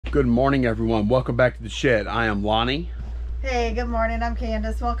Good morning, everyone. Welcome back to the shed. I am Lonnie. Hey, good morning. I'm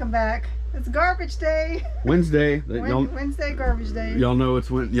Candice. Welcome back. It's garbage day. Wednesday. Wednesday garbage day. Y'all know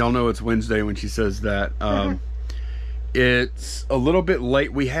it's Wednesday when she says that. It's a little bit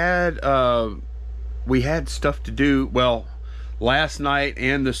late. We had stuff to do. Well, last night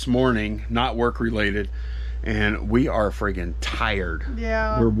and this morning, not work related, and we are friggin' tired.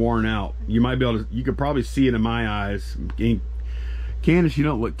 Yeah. We're worn out. You might be able to. You could probably see it in my eyes. Candice, you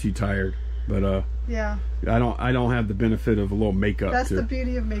don't look too tired, but yeah. I don't have the benefit of a little makeup. That's the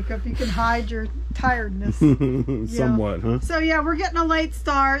beauty of makeup. You can hide your tiredness. Somewhat, huh? So yeah, we're getting a late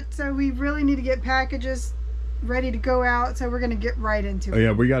start, so we really need to get packages ready to go out, so we're gonna get right into it. Oh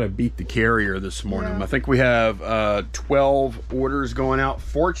yeah, we gotta beat the carrier this morning. Yeah. I think we have 12 orders going out.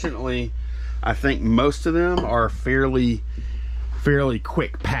 Fortunately, I think most of them are fairly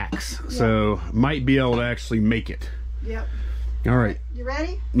quick packs, so might be able to actually make it. Yep. All right. You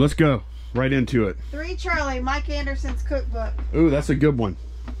ready? Let's go right into it. 3 Charlie, Mike Anderson's cookbook. Ooh, that's a good one.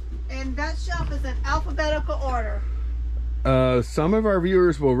 And that shelf is in alphabetical order. Some of our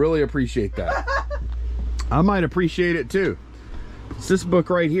viewers will really appreciate that. I might appreciate it too. It's this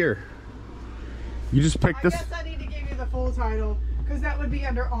book right here. You just picked this. I guess I need to give you the full title, because that would be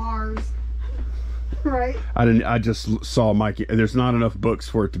under ours. Right? I just saw Mikey. There's not enough books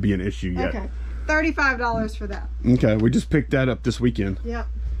for it to be an issue yet. Okay. $35 for that. Okay, we just picked that up this weekend. Yep.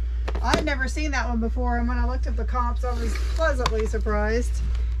 I'd never seen that one before, and when I looked at the comps, I was pleasantly surprised.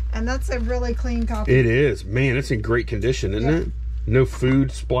 And that's a really clean copy. It is. Man, it's in great condition, isn't it? No food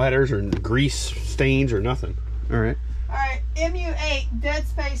splatters or grease stains or nothing. All right. All right, MU8 Dead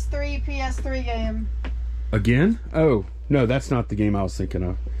Space 3 PS3 game. Again? Oh, no, that's not the game I was thinking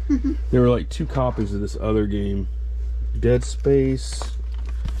of. There were like 2 copies of this other game. Dead Space.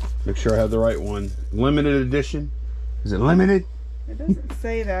 Make sure I have the right one. Limited edition. Is it limited? It doesn't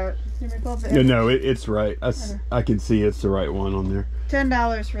say that. No, it's right. I can see it's the right one on there.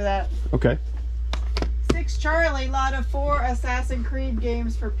 $10 for that. Okay. 6 Charlie, lot of 4 Assassin's Creed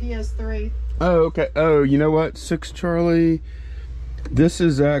games for PS3. Oh, okay. Oh, you know what? 6 Charlie. This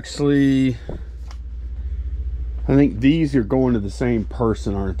is actually... I think these are going to the same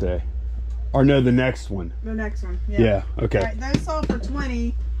person, aren't they? Or no, the next one. The next one, yeah. Yeah, okay. All right, those sold for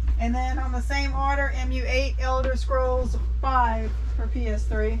 $20. And then on the same order, MU8 Elder Scrolls 5 for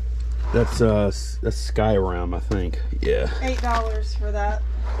PS3. That's Skyrim, I think. Yeah. $8 for that.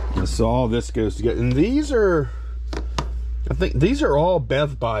 Yeah, so all this goes together. And these are... I think these are all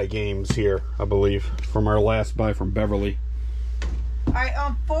Beth Buy games here, I believe, from our last buy from Beverly. All right,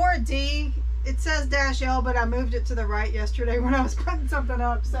 on 4D, it says -L, but I moved it to the right yesterday when I was putting something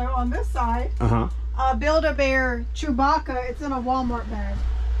up. So on this side, Build-A-Bear Chewbacca, it's in a Walmart bag.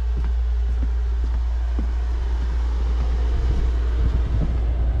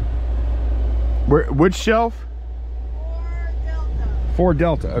 Which shelf? 4 Delta. 4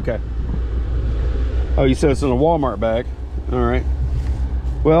 Delta, okay. Oh, you said it's in a Walmart bag. All right.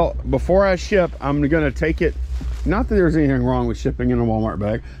 Well, before I ship, I'm going to take it. Not that there's anything wrong with shipping in a Walmart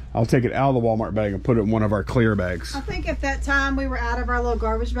bag. I'll take it out of the Walmart bag and put it in one of our clear bags. I think at that time we were out of our little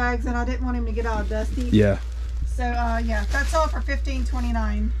garbage bags, and I didn't want him to get all dusty. Yeah. So, yeah, that's all for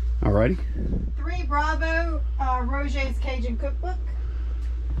 $15.29. All righty. 3 Bravo Roger's Cajun Cookbook.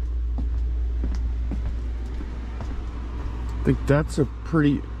 I think that's a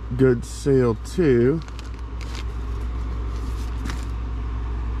pretty good sale too.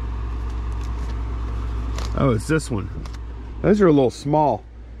 Oh, it's this one. Those are a little small.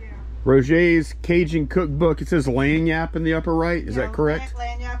 Yeah. Roger's Cajun Cookbook. It says Lanyap in the upper right. Is that correct?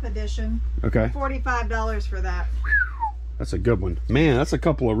 Lanyap edition. Okay. $45 for that. That's a good one. Man, that's a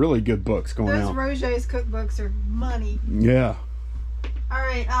couple of really good books going out. Those Roger's cookbooks are money. Yeah. All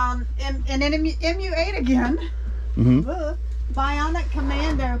right. And then MU8 again. Mm-hmm. Bionic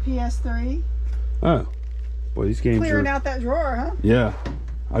Commando PS3. Oh, boy, these games clearing out that drawer, huh? Yeah.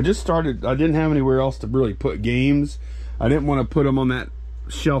 I just started. I didn't have anywhere else to really put games. I didn't want to put them on that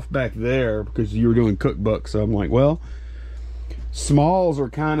shelf back there because you were doing cookbooks. So I'm like, well, smalls are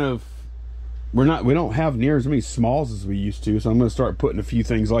kind of. We don't have near as many smalls as we used to. So I'm going to start putting a few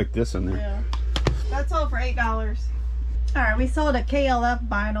things like this in there. Yeah. That's all for $8. All right, we sold a KLF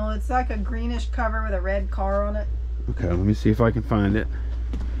vinyl. It's like a greenish cover with a red car on it. Okay, let me see if I can find it.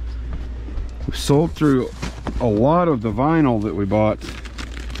 We sold through a lot of the vinyl that we bought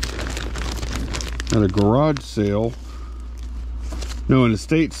at a garage sale. No, an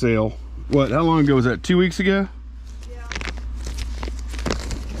estate sale. What, how long ago was that? 2 weeks ago? Yeah.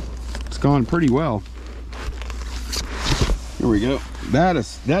 It's gone pretty well. Here we go. That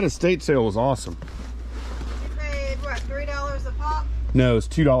estate sale was awesome. You paid, what, $3 a pop? No, it's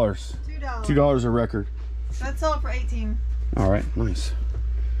 $2. $2. $2 a record. That sold for 18. All right, nice.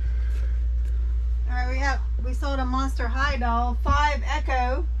 All right, we sold a Monster High doll, 5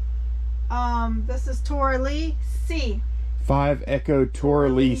 Echo. This is Tora Lee C. 5 Echo Tora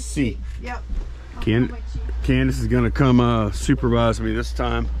Lee C. Yep. Candice is gonna come supervise me this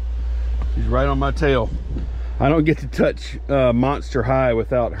time. She's right on my tail. I don't get to touch Monster High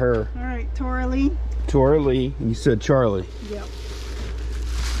without her. All right, Tora Lee. Tora Lee, and you said Charlie. Yep.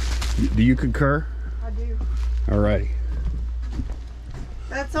 Do you concur? I do. All righty.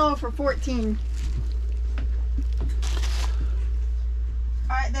 That's all for 14.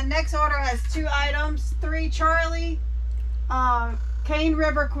 All right, the next order has 2 items. 3 Charlie, Cane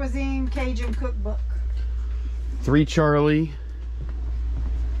River Cuisine Cajun Cookbook. 3 Charlie.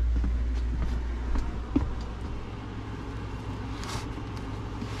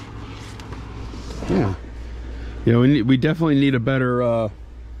 Yeah. Yeah, we definitely need a better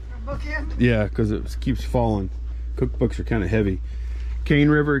bookend. Yeah, because it keeps falling. Cookbooks are kind of heavy. Cane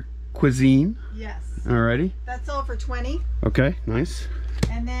River Cuisine. Yes. Alrighty. That's all for 20. Okay, nice.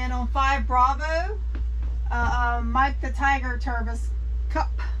 And then on 5 Bravo, Mike the Tiger Turvis Cup.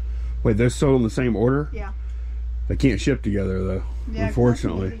 Wait, they're sold in the same order? Yeah. They can't ship together though. Yeah,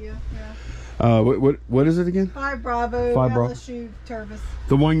 unfortunately. Yeah. What is it again? 5 Bravo. 5 Bravo. LSU Turvis.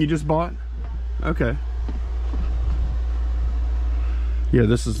 The one you just bought? Yeah. Okay. Yeah,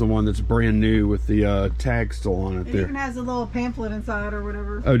 this is the one that's brand new with the tag still on it. It there. even has a little pamphlet inside or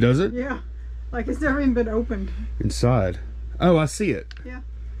whatever. Oh, does it? Yeah. Like it's never even been opened. Inside. Oh, I see it. Yeah.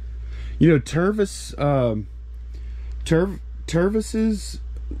 You know, Turvis's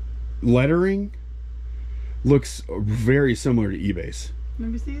lettering looks very similar to eBay's. Let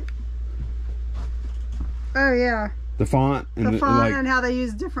me see it. Oh yeah. The font and the font and how they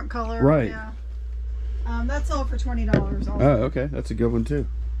use different color. Right. Yeah. That's all for $20 also. Oh, okay. That's a good one too.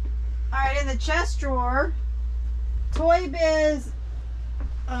 All right, in the chest drawer, Toy Biz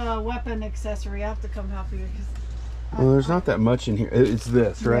weapon accessory. I have to come help you. Well, there's not that much in here. It's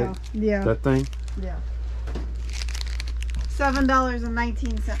this, right? Yeah. That thing? Yeah.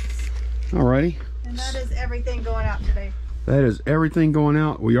 $7.19. Alrighty. And that is everything going out today. That is everything going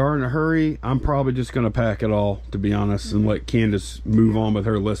out. We are in a hurry. I'm probably just going to pack it all, to be honest, and let Candice move on with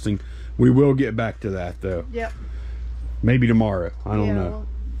her listing. We will get back to that, though. Yep. Maybe tomorrow. I don't know.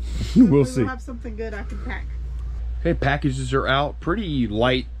 We'll see. We'll have something good I can pack. Hey, packages are out. Pretty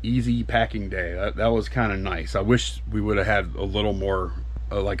light, easy packing day. That was kind of nice. I wish we would have had a little more,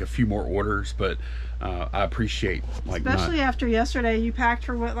 like a few more orders, but I appreciate especially after yesterday. You packed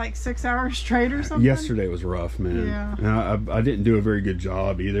for what, like 6 hours straight or something? Yesterday was rough, man. Yeah. And I didn't do a very good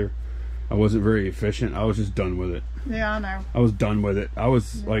job either. I wasn't very efficient. I was just done with it. Yeah, I know. I was done with it. I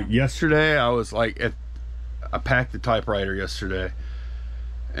was like, yesterday I was like I packed the typewriter yesterday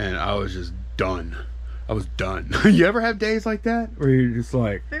and I was just done. I was done. You ever have days like that where you're just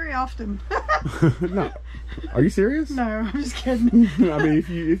like, very often. no, are you serious? No, I'm just kidding. I mean, if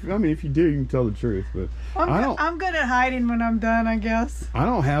you do, you can tell the truth. But I'm good at hiding when I'm done, I guess. I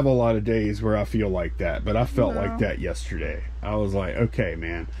don't have a lot of days where I feel like that, but I felt like that yesterday. I was like, okay,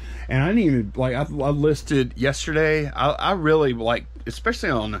 man. And I didn't even like. I listed yesterday. I really like, especially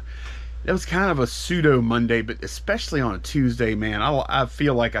on. It was kind of a pseudo Monday, but especially on a Tuesday, man. I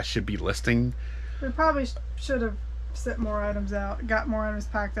feel like I should be listing. We probably should have sent more items out, got more items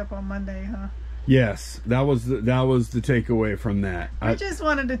packed up on Monday, huh? Yes, that was the takeaway from that. I just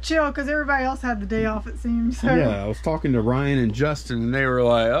wanted to chill because everybody else had the day off, it seems. So. Yeah, I was talking to Ryan and Justin, and they were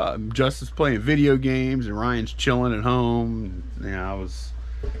like, "Oh, Justin's playing video games, and Ryan's chilling at home." Yeah, I was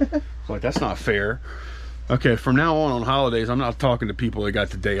like, "That's not fair." Okay, from now on holidays, I'm not talking to people that got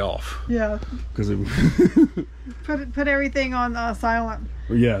the day off. Yeah. Because put everything on silent.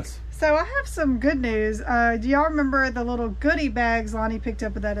 Yes. So I have some good news. Do y'all remember the little goodie bags Lonnie picked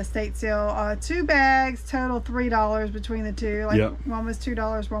up at that estate sale? 2 bags, total $3 between the two. Like one was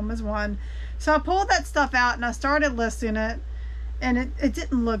 $2, one was $1. So I pulled that stuff out and I started listing it, and it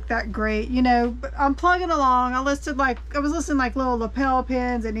didn't look that great, you know. But I'm plugging along. I was listing like little lapel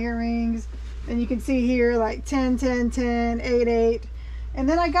pins and earrings, and you can see here like 10, 10, 10, 8, 8. And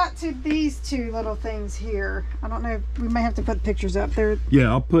then I got to these 2 little things here. I don't know. We may have to put pictures up there. Yeah,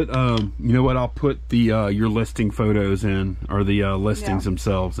 I'll put. You know what? I'll put the your listing photos in, or the listings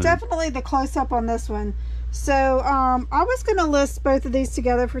themselves in. Definitely the close up on this one. So I was gonna list both of these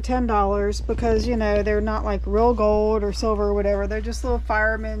together for $10 because you know they're not like real gold or silver or whatever. They're just little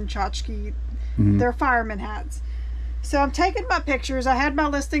fireman tchotchke. They're fireman hats. So I'm taking my pictures. I had my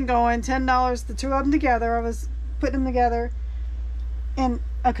listing going. $10. The 2 of them together. I was putting them together. And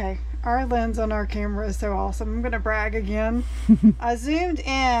okay, Our lens on our camera is so awesome. I'm gonna brag again. I zoomed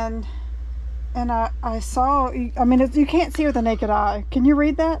in and I saw, I mean, you can't see with the naked eye. Can you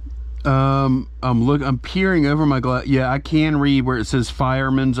read that? I'm peering over my glass. Yeah, I can read where it says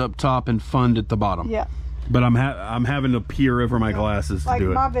Fireman's up top and Fund at the bottom. Yeah. But I'm having to peer over my glasses to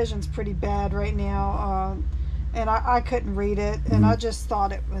do it. My vision's pretty bad right now, and I couldn't read it, and I just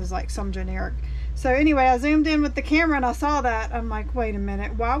thought it was like some generic. So anyway, I zoomed in with the camera and I saw that. I'm like, wait a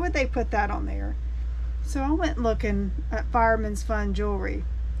minute, why would they put that on there? So I went looking at Fireman's Fund jewelry.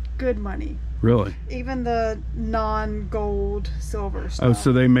 Good money. Really? Even the non-gold silver stuff. Oh,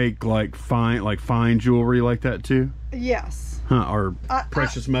 so they make like fine jewelry like that too? Yes. Huh, or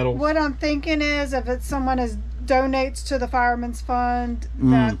precious metals? What I'm thinking is if it's someone donates to the Fireman's Fund,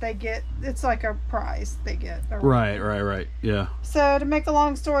 that they get, it's like a prize they get. Right. Yeah. So to make a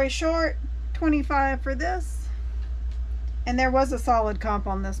long story short, $25 for this. And there was a solid comp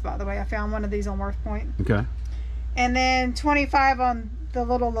on this, by the way. I found one of these on WorthPoint. Okay. And then $25 on the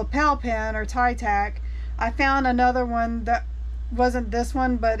little lapel pin or tie tack. I found another one that wasn't this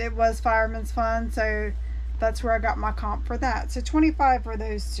one, but it was Fireman's Fund, so that's where I got my comp for that. So $25 for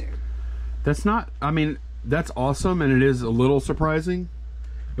those two. That's not, I mean, that's awesome, and it is a little surprising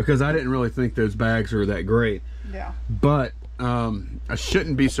because I didn't really think those bags are that great. Yeah. But I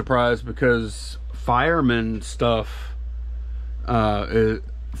shouldn't be surprised because fireman stuff,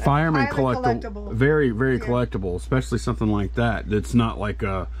 fireman collectible, very collectible, especially something like that. That's not like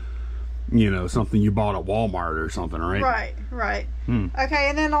a, something you bought at Walmart or something, right? Right. Okay,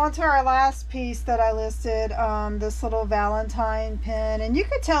 and then on to our last piece that I listed, this little Valentine pin, and you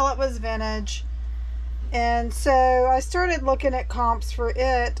could tell it was vintage. And so I started looking at comps for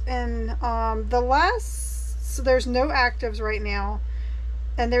it, and so there's no actives right now,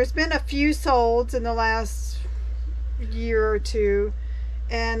 and there's been a few solds in the last year or two,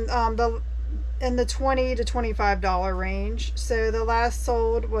 and in the $20 to $25 range. So the last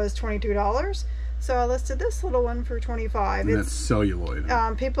sold was $22. So I listed this little one for $25. And that's celluloid.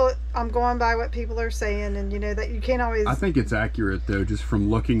 I'm going by what people are saying, and that you can't always. I think it's accurate though, just from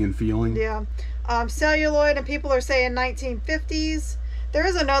looking and feeling. Yeah, celluloid, and people are saying 1950s. There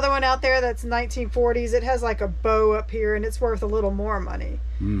is another one out there that's 1940s. It has like a bow up here, and it's worth a little more money.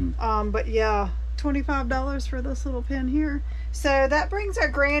 But yeah, $25 for this little pin here. So that brings our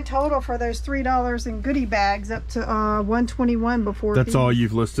grand total for those $3 in goodie bags up to $121 before. That's all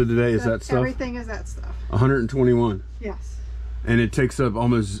you've listed today? Is that stuff? Everything is that stuff. $121. Yes. And it takes up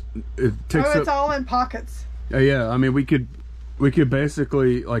almost. It's all in pockets. Yeah, I mean we could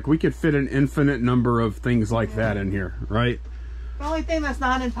basically we could fit an infinite number of things like that in here, right? The only thing that's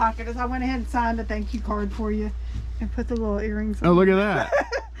not in pocket is I went ahead and signed a thank you card for you and put the little earrings on. Oh, look at that.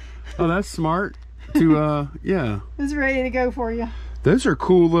 Oh, that's smart. Yeah. It's ready to go for you. Those are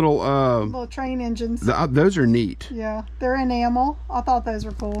cool little train engines. Those are neat. Yeah, they're enamel. I thought those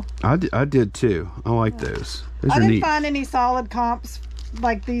were cool. I did too. I like those. Those I are didn't neat. Find any solid comps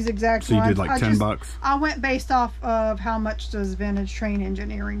like these exact ones. So you did like $10? I went based off of how much does vintage train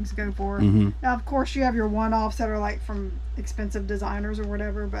engine earrings go for. Now, of course, you have your one-offs that are like from expensive designers or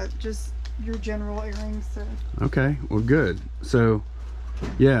whatever, but just your general earrings. So. Okay, well, good. So,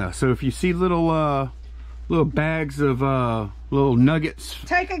 yeah. So if you see little bags of little nuggets,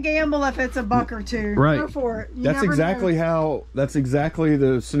 take a gamble if it's $1 or $2. Right. Go for it. That's exactly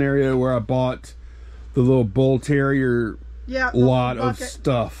the scenario where I bought the little bull terrier. Yeah, lot of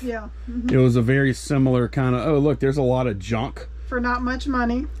stuff. Yeah. It was a very similar kind of, oh look, there's a lot of junk for not much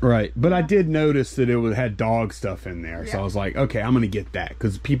money. Right. But I did notice that it had dog stuff in there. So I was like, okay, I'm gonna get that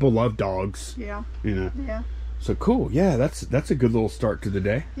because people love dogs. Yeah. Yeah. So cool. Yeah, that's a good little start to the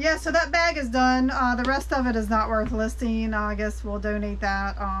day. Yeah, so that bag is done. The rest of it is not worth listing. I guess we'll donate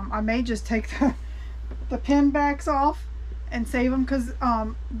that. I may just take the pin backs off and save them because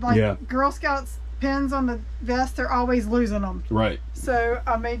Girl Scouts pins on the vest, they're always losing them. Right. So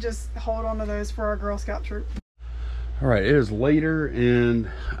I may just hold on to those for our Girl Scout troop. All right, it is later, and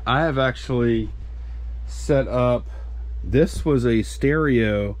I have actually set up. This was a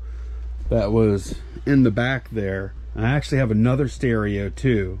stereo that was in the back there. I actually have another stereo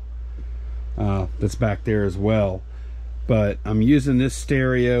too that's back there as well, but I'm using this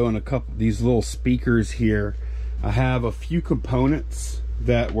stereo and a couple these little speakers here. I have a few components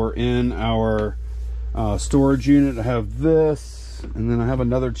that were in our storage unit. I have this, and then I have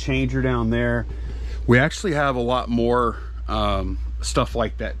another changer down there. We actually have a lot more stuff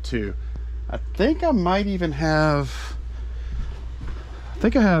like that too. I think I might even have, I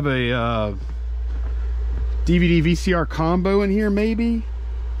have a DVD VCR combo in here maybe,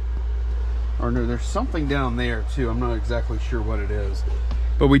 or no, there's something down there too. I'm not exactly sure what it is,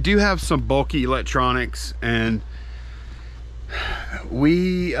 But we do have some bulky electronics, and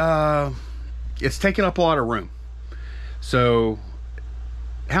it's taking up a lot of room. So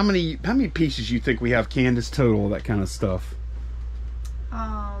how many pieces you think we have, Candice, total of that kind of stuff?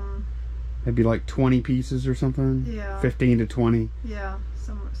 Maybe like 20 pieces or something. Yeah. 15 to 20. Yeah,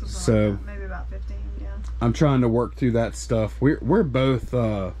 something so like that. Maybe about 15. Yeah. I'm trying to work through that stuff. We're both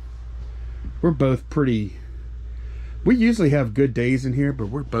pretty. We usually have good days in here, but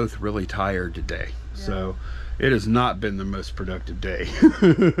we're both really tired today. Yeah. So it has not been the most productive day.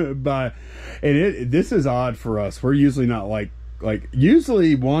 This is odd for us. We're usually not like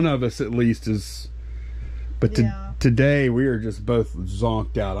usually one of us at least is, but today we are just both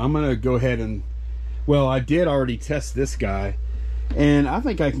zonked out. I'm gonna go ahead and, well, I did already test this guy, and I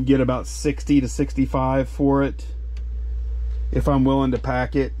think I can get about 60 to 65 for it if I'm willing to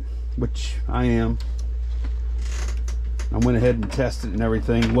pack it, which I am. I went ahead and tested it and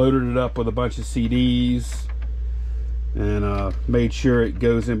everything, loaded it up with a bunch of CDs, and made sure it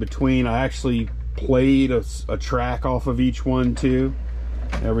goes in between. I actually played a track off of each one too.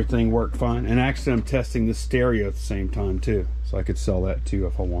 Everything worked fine, and actually I'm testing the stereo at the same time too, so I could sell that too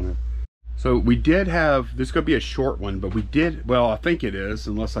if I wanted. So we did have, this is going to be a short one, but we did, well, I think it is,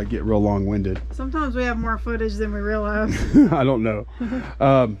 unless I get real long-winded. Sometimes we have more footage than we realize. I don't know.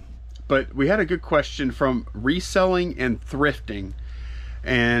 But we had a good question from Reselling and Thrifting,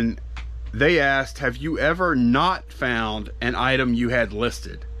 and they asked, have you ever not found an item you had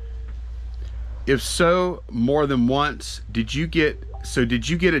listed? If so, more than once, did you get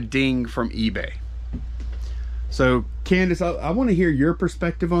a ding from eBay? So Candice, I want to hear your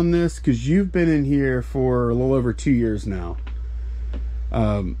perspective on this, because you've been in here for a little over 2 years now.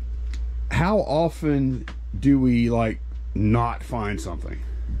 How often do we not find something?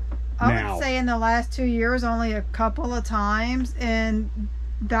 I would say in the last 2 years only a couple of times, and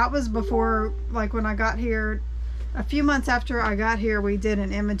that was before, like when I got here, a few months after I got here, we did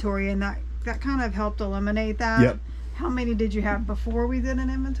an inventory, and that kind of helped eliminate that. Yep. How many did you have before we did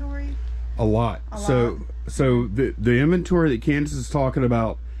an inventory? A lot. So the inventory that Candice is talking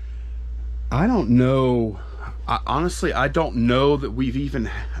about, I don't know. Honestly, I don't know that we've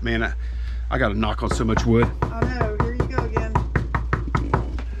even, man, I got to knock on so much wood. I know. Here you go again.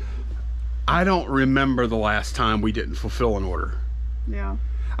 I don't remember the last time we didn't fulfill an order. Yeah.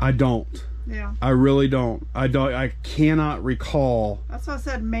 I don't. Yeah. I really don't. I cannot recall. That's why I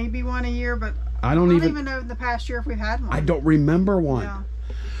said maybe one a year, but I don't even know in the past year if we've had one. I don't remember one. Yeah.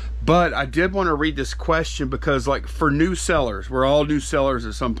 But I did want to read this question because, like, for new sellers, we're all new sellers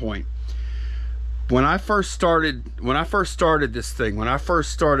at some point. When I first started this thing, when I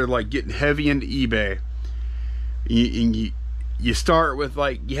first started like getting heavy into eBay, you start with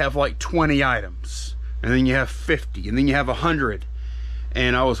you have 20 items, and then you have 50, and then you have 100.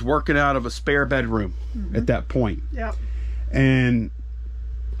 And I was working out of a spare bedroom at that point. Yep. And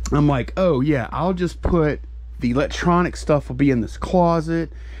I'm like, oh yeah, I'll just put the electronic stuff will be in this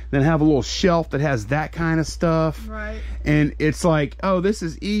closet, then have a little shelf that has that kind of stuff. Right. And it's like, oh, this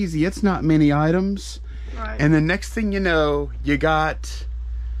is easy. It's not many items. Right. And the next thing you know, you got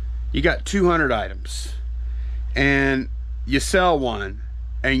 200 items, and you sell one,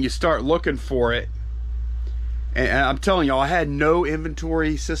 and you start looking for it. And I'm telling y'all, I had no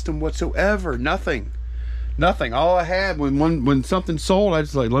inventory system whatsoever. Nothing. All I had when something sold, I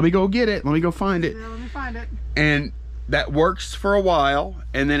just let me go get it. Let me go find it. Yeah, let me find it. And that works for a while,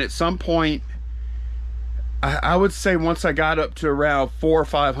 and then at some point, I would say once I got up to around 400 or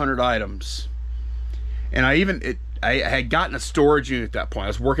 500 items, and I had gotten a storage unit at that point. I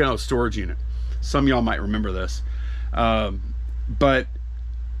was working on a storage unit. Some of y'all might remember this, but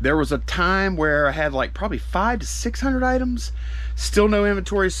there was a time where I had probably 500 to 600 items, still no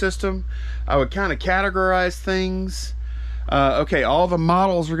inventory system. I would kind of categorize things. Okay, all the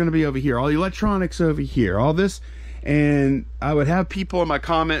models are going to be over here, all the electronics over here, all this. And I would have people in my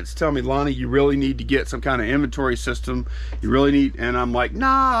comments tell me, Lonnie, you really need to get some kind of inventory system. You really need, and I'm like,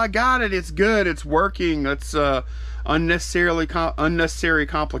 nah, I got it. It's good. It's working. It's unnecessary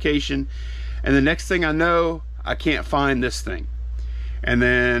complication. And the next thing I know, I can't find this thing. And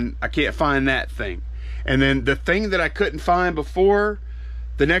then I can't find that thing. And then the thing that I couldn't find before,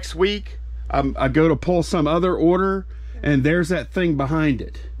 the next week, I go to pull some other order, and there's that thing behind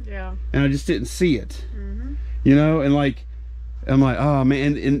it. Yeah. And I just didn't see it. You know, and I'm like, oh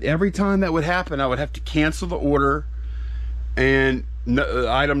man, and every time that would happen, I would have to cancel the order, and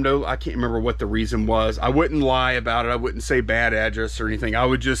I can't remember what the reason was. I wouldn't lie about it. I wouldn't say bad address or anything. I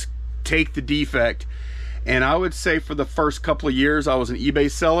would just take the defect. And I would say for the first couple of years I was an eBay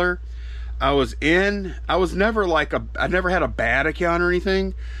seller, never like I never had a bad account or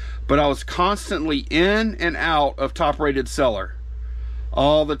anything, but I was constantly in and out of top rated seller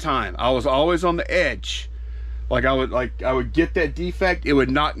all the time. I was always on the edge. Like I would get that defect, it would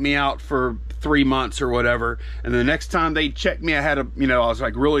knock me out for 3 months or whatever, and the next time they checked me, I had I was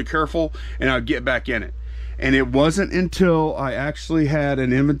like really careful, and I'd get back in it. And it wasn't until I actually had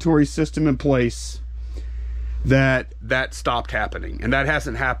an inventory system in place that stopped happening, and that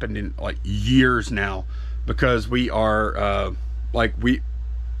hasn't happened in like years now, because we are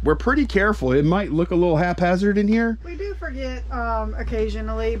we're pretty careful. It might look a little haphazard in here. We do forget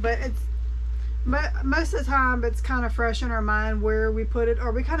occasionally, but most of the time it's kind of fresh in our mind where we put it,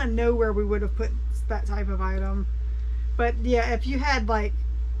 or we kind of know where we would have put that type of item. But yeah, if you had like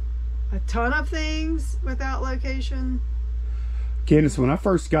a ton of things without location. Candice, when I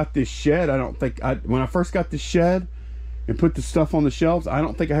first got this shed, when I first got this shed and put the stuff on the shelves, I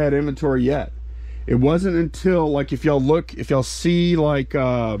don't think I had inventory yet. It wasn't until, like, if y'all see, like,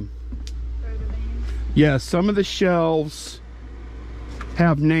 yeah, some of the shelves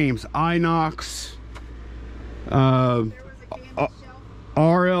have names. Inox,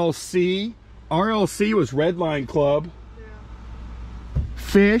 RLC. RLC was Redline Club. Yeah.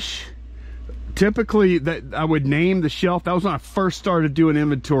 Fish. Typically, that I would name the shelf. That was when I first started doing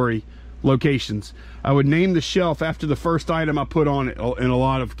inventory locations. I would name the shelf after the first item I put on it in a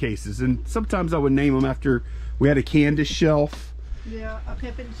lot of cases, and sometimes I would name them after. We had a Candice shelf. Yeah, a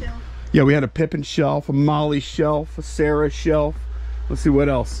Pippin shelf. Yeah, we had a Pippin shelf, a Molly shelf, a Sarah shelf. Let's see what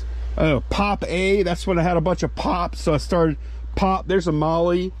else. Oh, Pop A. That's when I had a bunch of pops. So I started Pop. There's a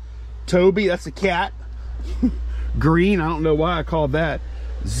Molly. Toby. That's a cat. Green. I don't know why I called that.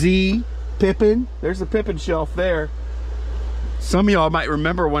 Z. Pippin. There's the Pippin shelf there. Some of y'all might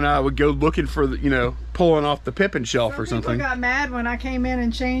remember when I would go looking for the, pulling off the Pippin shelf or something. People got mad when I came in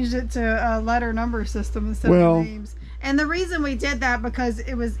and changed it to a letter number system instead of names. And the reason we did that, because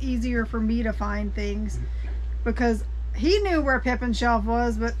it was easier for me to find things, because he knew where Pippin shelf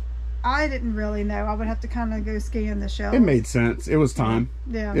was, but I didn't really know. I would have to kind of go scan the shelves. It made sense. It was time.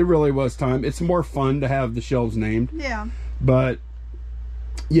 Yeah. It really was time. It's more fun to have the shelves named. Yeah. But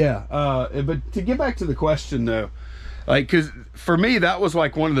yeah, but to get back to the question though, like, because for me that was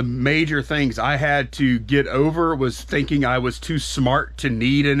like one of the major things I had to get over, was thinking I was too smart to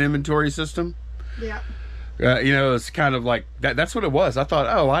need an inventory system. Yeah. It's kind of like that's what it was. I thought,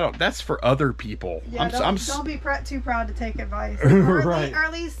 oh, that's for other people. Yeah, don't be too proud to take advice, right. or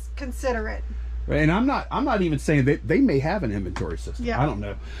at least consider it. And I'm not even saying that they may have an inventory system. Yeah. I don't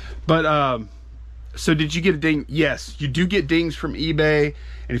know, but so did you get a ding? Yes, you do get dings from eBay,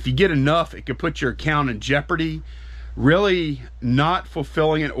 and if you get enough, it could put your account in jeopardy. Really not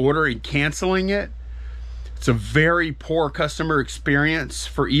fulfilling an order and canceling it, it's a very poor customer experience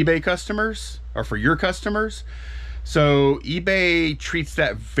for eBay customers, or for your customers. So eBay treats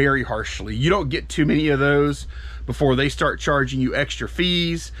that very harshly. You don't get too many of those before they start charging you extra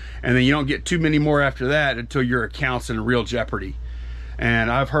fees, and then you don't get too many more after that until your account's in real jeopardy.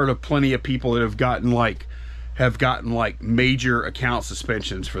 And I've heard of plenty of people that have gotten like major account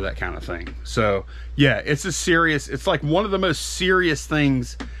suspensions for that kind of thing. So yeah, it's like one of the most serious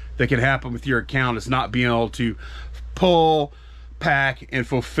things that can happen with your account is not being able to pull, pack, and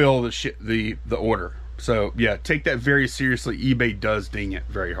fulfill the order. So yeah, take that very seriously. eBay does ding it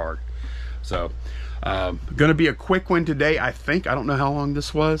very hard. So gonna be a quick one today, I think. I don't know how long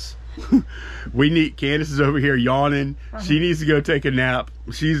this was. Candice is over here yawning. She needs to go take a nap.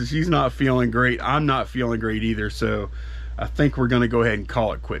 She's not feeling great. I'm not feeling great either. So I think we're gonna go ahead and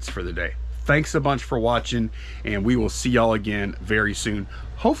call it quits for the day. Thanks a bunch for watching, and we will see y'all again very soon.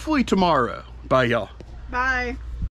 Hopefully tomorrow. Bye, y'all. Bye.